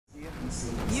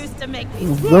Used to make me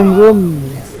Vroom vroom.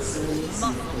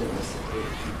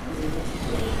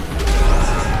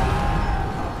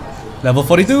 Level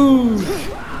 42!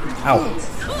 Ow.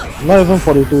 Not even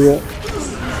 42 yet.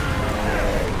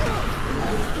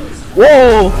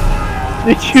 Whoa!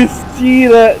 Did you see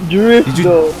that drift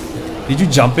though? Did you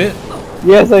jump it?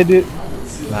 Yes, I did.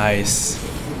 Nice.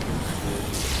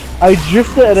 I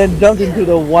drifted and then jumped into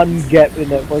the one gap in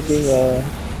that fucking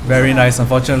Very nice.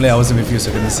 Unfortunately, I wasn't with you, so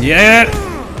I couldn't see it.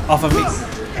 Off of me.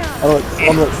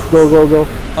 Onwards, go, go, go.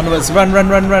 Onwards, run, run,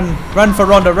 run, run. Run for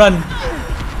Rhonda, run.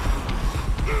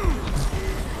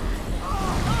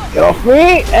 Get off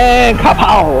me and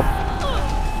kapow!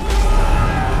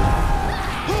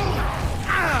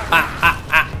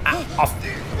 Off.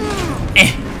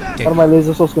 Okay. One of my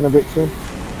laser swords gonna break soon.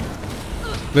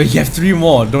 But you have 3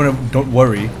 more. Don't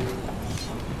worry.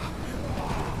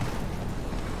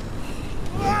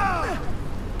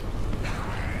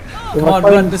 If Come I on,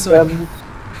 find run this way. them,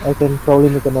 I can probably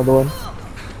make another one.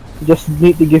 You just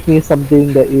need to give me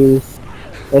something that is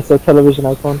as a television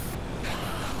icon.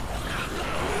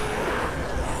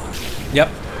 Yep.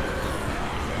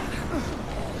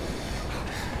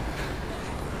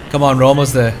 Come on, we're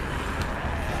almost there.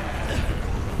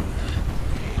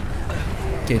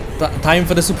 Okay, time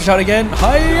for the super shot again.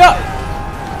 Hiya!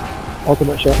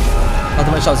 Ultimate shot.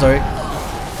 Ultimate shot, sorry.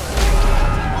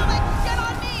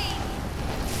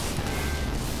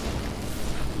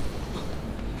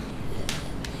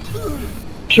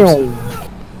 Sure.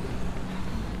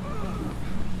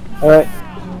 Alright.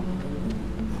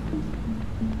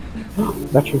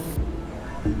 Battery.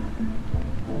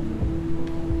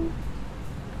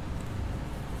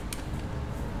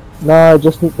 Now I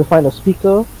just need to find a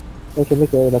speaker. I can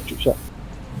make an electric shot.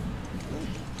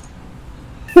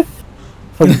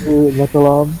 Thank you, metal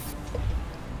arm.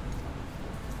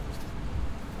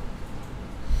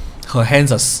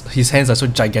 His hands are so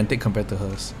gigantic compared to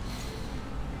hers.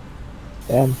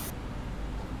 Damn.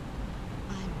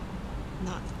 I'm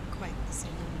not quite the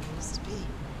same I used to be.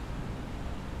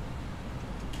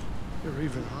 You're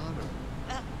even hotter.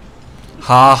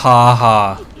 Ha ha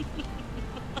ha.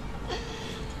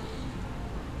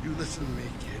 You listen to me,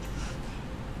 kid.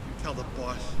 You tell the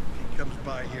boss if he comes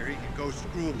by here, he can go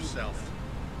screw himself.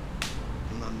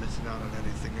 I'm not missing out on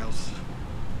anything else.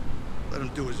 Let him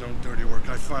do his own dirty work.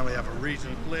 I finally have a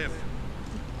reason to live.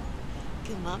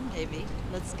 Come on, baby.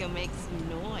 Let's go make some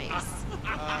noise.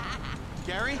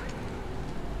 Gary?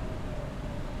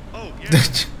 Oh, yeah.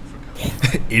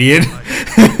 Idiot.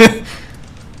 I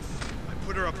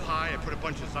put her up high. I put a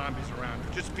bunch of zombies around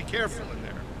her. Just be careful in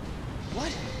there.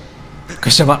 What?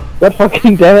 Question mark. God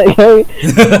fucking damn it, Gary.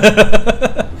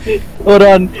 Hold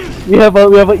on. We have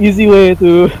an easy way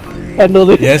to handle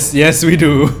this. Yes, we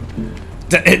do.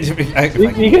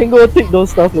 We can go take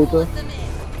those stuff later.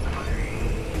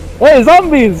 Hey,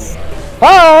 zombies!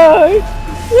 Hi!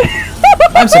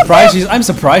 I'm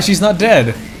surprised she's not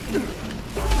dead.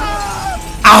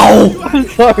 Ow! I'm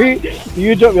sorry. Do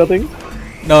you drop your thing?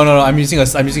 No, I'm using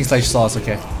slash sauce.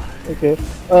 Okay. Okay.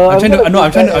 I'm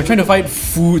trying to find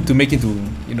food to make into,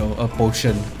 you know, a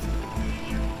potion.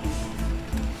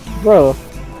 Bro.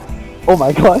 Oh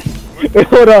my god. Wait,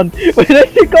 hold on. When I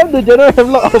take off the General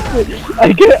Hemlock outfit,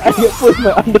 I get put in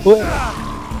my underwear.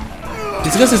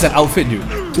 It's because it's an outfit, dude.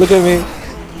 Look at me.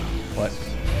 What?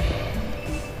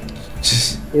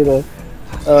 Hey there.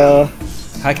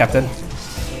 Hi, Captain.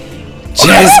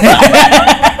 Cheers!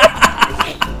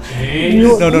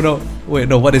 No. Wait,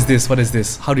 no, what is this?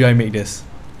 How do I make this?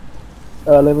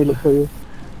 Let me look for you.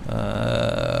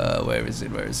 Where is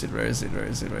it?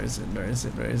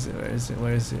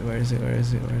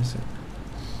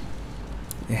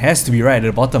 It has to be right at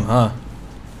the bottom, huh?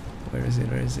 Where is it?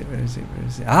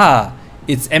 Ah!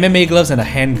 It's MMA gloves and a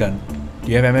handgun. Do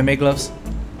you have MMA gloves?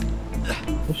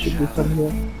 There should be some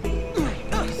here.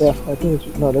 Yeah, I think it's...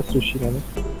 No, that's sushi, man.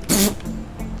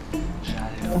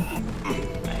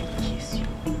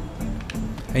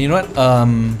 And you know what?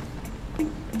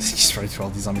 Just right through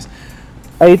all these zombies.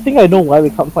 I think I know why we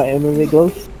can't find MMA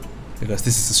gloves. Because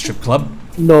this is a strip club.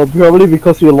 No, probably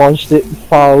because we launched it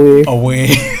far away.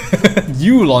 Away.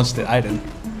 You launched it, I didn't.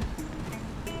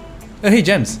 Oh, hey,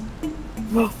 Gems.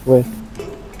 Where?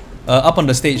 Up on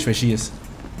the stage where she is.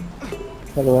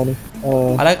 Hello, Annie.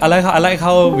 I like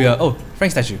how we are. Oh,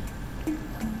 Frank statue.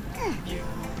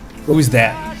 Who is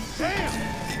that?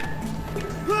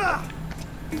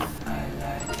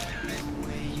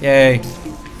 Yay!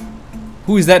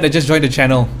 Who is that just joined the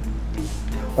channel?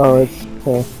 Oh, it's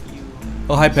her.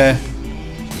 Oh, hi, Pear.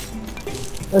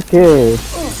 Okay.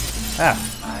 Ah.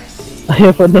 I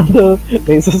have another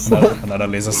laser sword. Another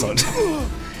laser sword.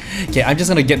 Okay, I'm just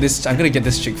gonna get this. I'm gonna get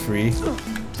this chick free.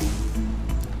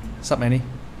 What's up, Annie?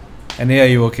 Annie, are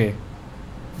you okay?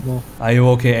 No. Are you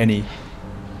okay, Annie?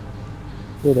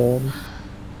 Good on.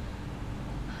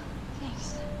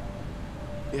 Thanks.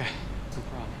 Yeah, no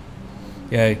problem.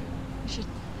 Yay. We should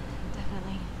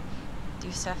definitely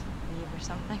do stuff, leave or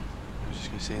something. I was just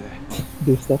gonna say that.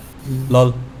 Do stuff.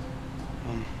 Lol.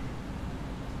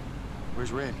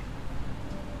 Where's Red?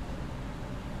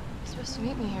 He's supposed to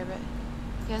meet me here, but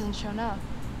he hasn't shown up.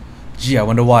 Gee, I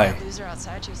wonder why. That loser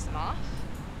outside chased them off?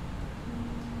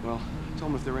 Well, I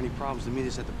told him if there were any problems to meet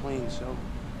us at the plane, so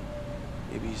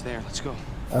maybe he's there. Let's go.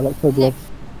 I like her gloves.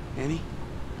 Annie?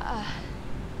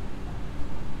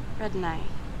 Red and I,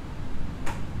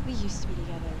 we used to be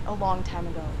together a long time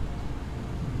ago.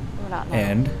 We're not now.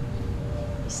 And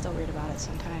He's still weird about it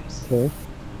sometimes. Okay.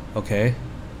 okay.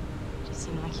 Just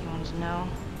seemed like he wanted to know.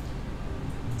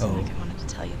 Oh. Seemed like I wanted to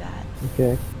tell you that.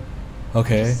 Okay.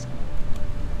 Okay. Just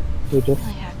We're just.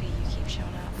 really happy you keep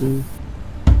showing up.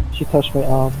 She touched my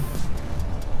arm.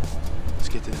 Let's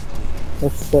get to that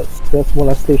plane. That's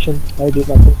molestation. I did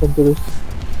not consent to this.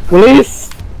 Police!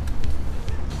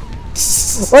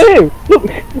 Hey!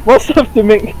 Look! More stuff to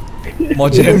make. More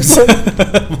gems.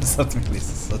 More stuff to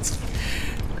please. Let's.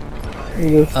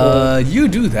 Yes, You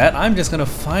do that. I'm just gonna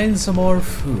find some more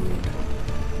food.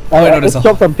 I no, there's just a-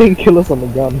 dropped some painkillers on the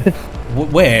ground.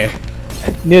 Where?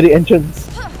 Near the entrance.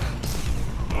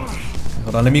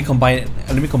 Hold on. Let me combine.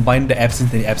 Let me combine the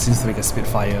absinthe and the absinthe to make a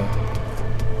spitfire.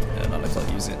 No, let's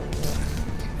not use it.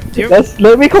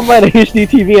 Let me combine a HD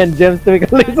TV and gems to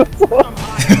make a laser sword.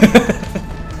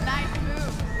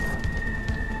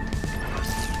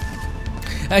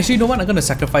 Actually, you know what? I'm gonna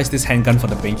sacrifice this handgun for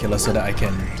the painkiller so that I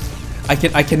can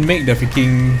make the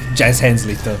freaking jazz hands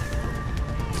later.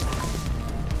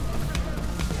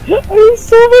 I have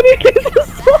so many laser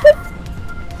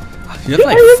swords! You have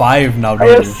like 5 now, I don't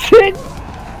have you? 6!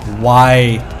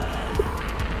 Why?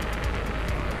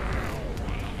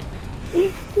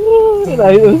 And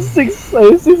I have 6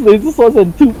 laser swords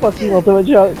and 2 fucking ultimate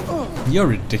shots. You're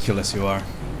ridiculous, you are.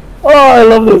 Oh, I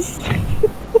love this!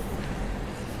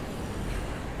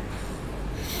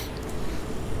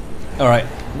 Alright,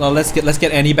 well let's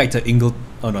get Annie back to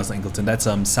Oh no, it's not Ingleton. That's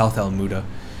South Almuda.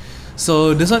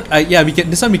 So this one, yeah, we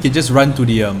can just run to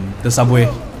the subway.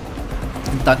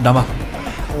 Dama.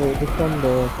 Oh, this one,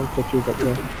 the statues up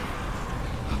there.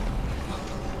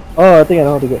 Oh, I think I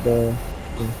know how to get the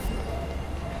thing.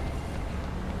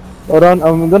 Hold on,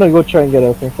 I'm gonna go try and get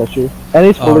a thing statue. And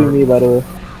he's following me, by the way.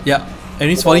 Yeah,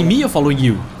 Annie's following me or following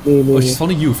you? Me. Oh, she's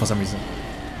following you for some reason.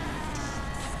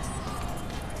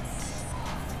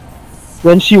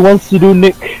 When she wants to do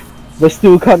Nick, but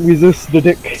still can't resist the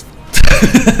dick.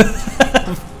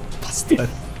 Bastard.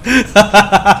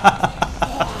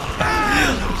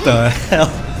 The hell?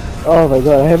 Oh my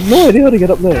god, I have no idea how to get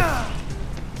up there.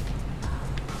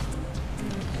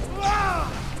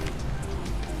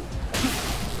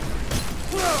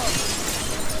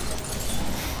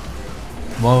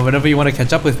 Well, whenever you want to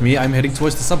catch up with me, I'm heading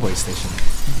towards the subway station.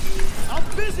 I'm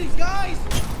busy, guys.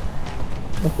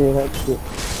 Okay, that's good.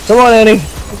 Come on, Annie.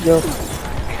 Let's go.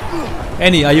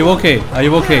 Annie, are you okay? Are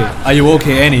you okay? Are you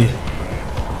okay, Annie?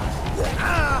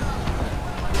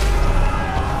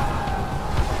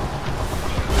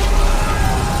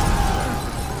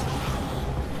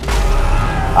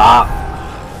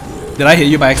 Did I hit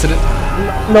you by accident?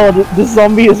 No, this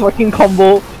zombie is fucking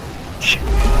combo.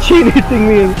 Chain hitting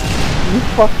me. You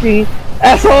fucking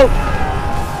asshole!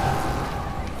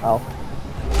 Ow.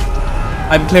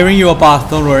 I'm clearing you a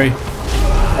path, don't worry.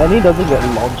 Annie doesn't get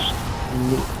launched.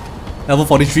 Level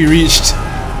 43 reached.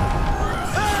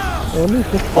 Annie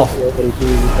just Oh. fucked everybody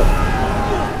too.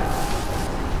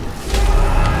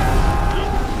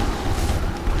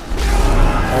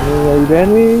 Annie, are you there,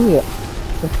 Annie? Yeah.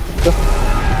 Go.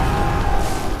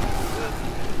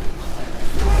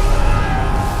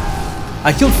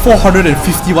 I killed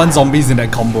 451 zombies in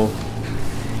that combo.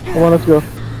 Come on, let's go.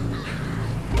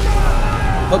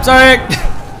 Oops, sorry!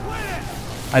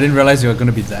 I didn't realize you were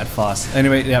gonna be that fast.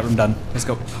 Anyway, yeah, I'm done. Let's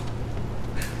go.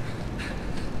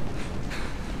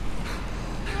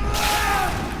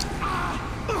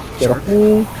 Get off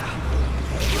me.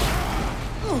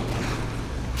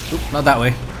 Oop, not that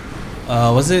way.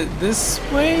 Was it this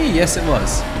way? Yes, it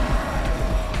was.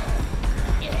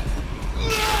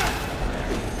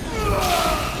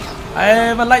 I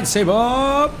have a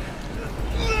lightsaber!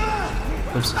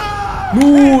 Oops.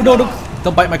 No,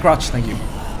 don't bite my crotch, thank you.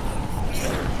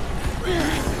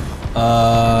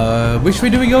 Which way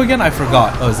do we go again? I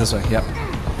forgot. Oh, it's this way, yep.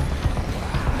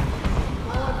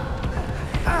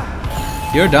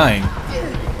 You're dying.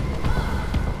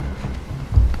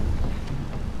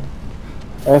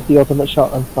 I have the ultimate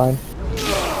shot, I'm fine.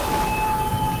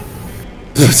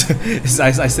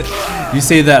 You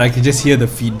say that, I can just hear the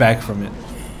feedback from it.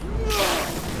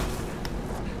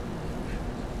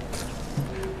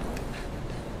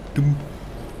 Doom.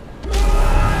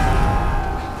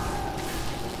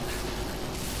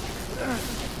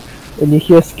 And you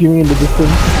hear screaming in the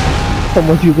distance.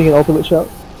 Someone's using an ultimate shot.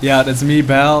 Yeah, that's me,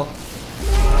 Bal.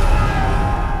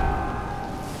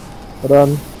 Hold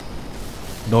on.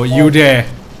 No, you there.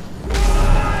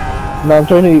 No, I'm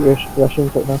trying to eat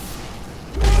Russians right now.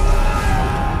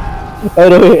 By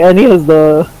the way, Annie has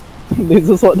the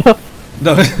laser sword now.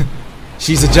 No,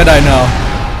 she's a Jedi now.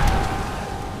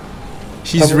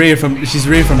 She's Rey from the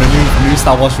new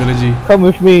Star Wars trilogy. Come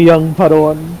with me, young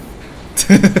Padawan.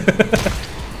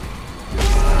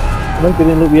 I'm not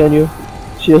gonna look behind you.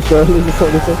 She has the laser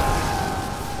sword this way.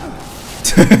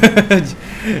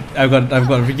 I've got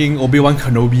freaking Obi-Wan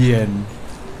Kenobi and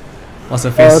what's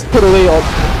her face? Put away all.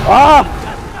 Ah!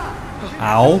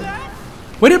 Ow!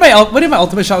 Where did my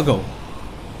ultimate shot go?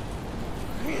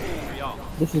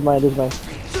 This is mine. They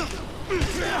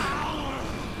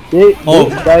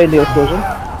die in the explosion.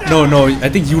 No, I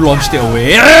think you launched it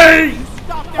away.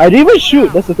 I didn't even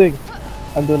shoot. That's the thing.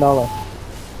 I'm doing now.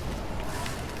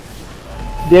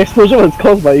 The explosion was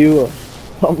caused by you,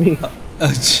 not me.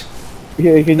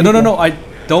 Here, you can no, I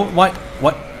don't want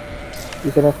what?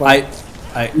 You can have fun.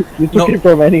 You took it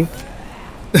from Annie.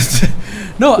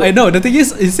 No, I know. The thing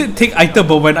is, it said take item,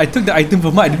 but when I took the item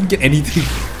from her, I didn't get anything.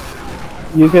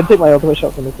 You can take my ultimate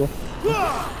shot from this one.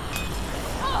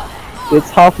 It's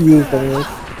half used anyways.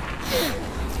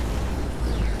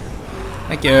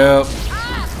 Thank you.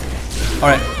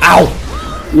 Alright. Ow!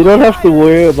 You don't have to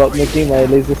worry about making my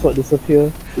laser sword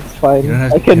disappear. It's fine.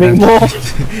 I can make more.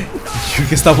 You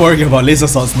can stop worrying about laser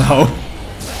swords now.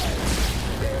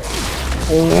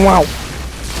 Wow.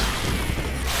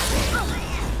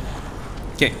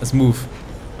 Okay, let's move.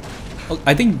 Oh,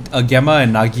 I think Gamma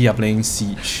and Nagi are playing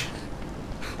Siege.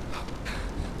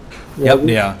 Yeah, yep,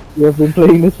 they are. We have been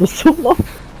playing this for so long.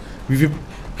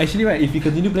 Actually, right, if we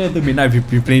continue playing until midnight, we've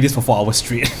been playing this for 4 hours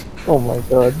straight. Oh my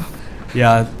god.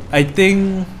 Yeah, I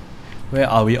think... Where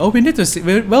are we? Oh, we need to...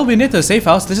 we need to safe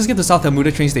house. Let's just get to South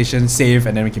Almuda train station, save,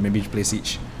 and then we can maybe play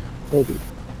Siege. Maybe.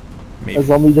 A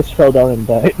zombie just fell down and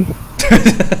died.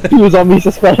 2 zombies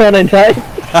just fell down and died.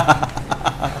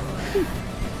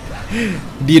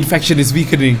 The infection is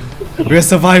weakening. We're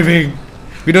surviving.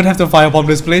 We don't have to firebomb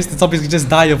this place. The zombies can just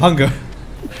die of hunger.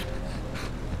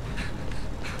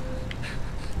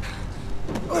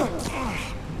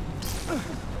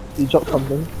 You dropped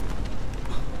something.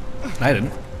 I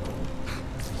didn't.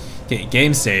 Okay,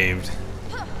 game saved.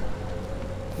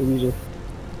 Maybe just...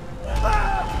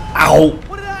 Ow!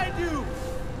 What did I do?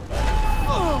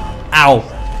 Ow!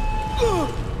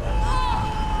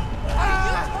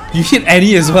 You hit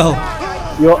Annie as well.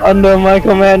 You're under my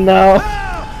command now.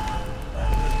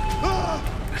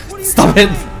 Stop it!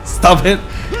 Stop it!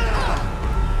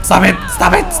 Stop it!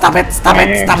 Stop it! Stop it! Stop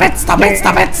it! Stop it! Stop it!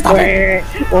 Stop it! Stop it!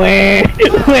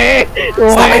 Stop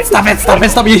it! Stop it! Stop it!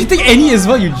 Stop it! You're hitting Annie as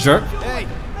well, you jerk! Hey,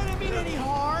 I didn't mean any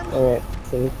harm. Alright,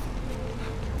 save.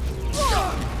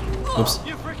 Oops.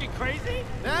 You freaking crazy?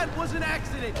 That was an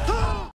accident.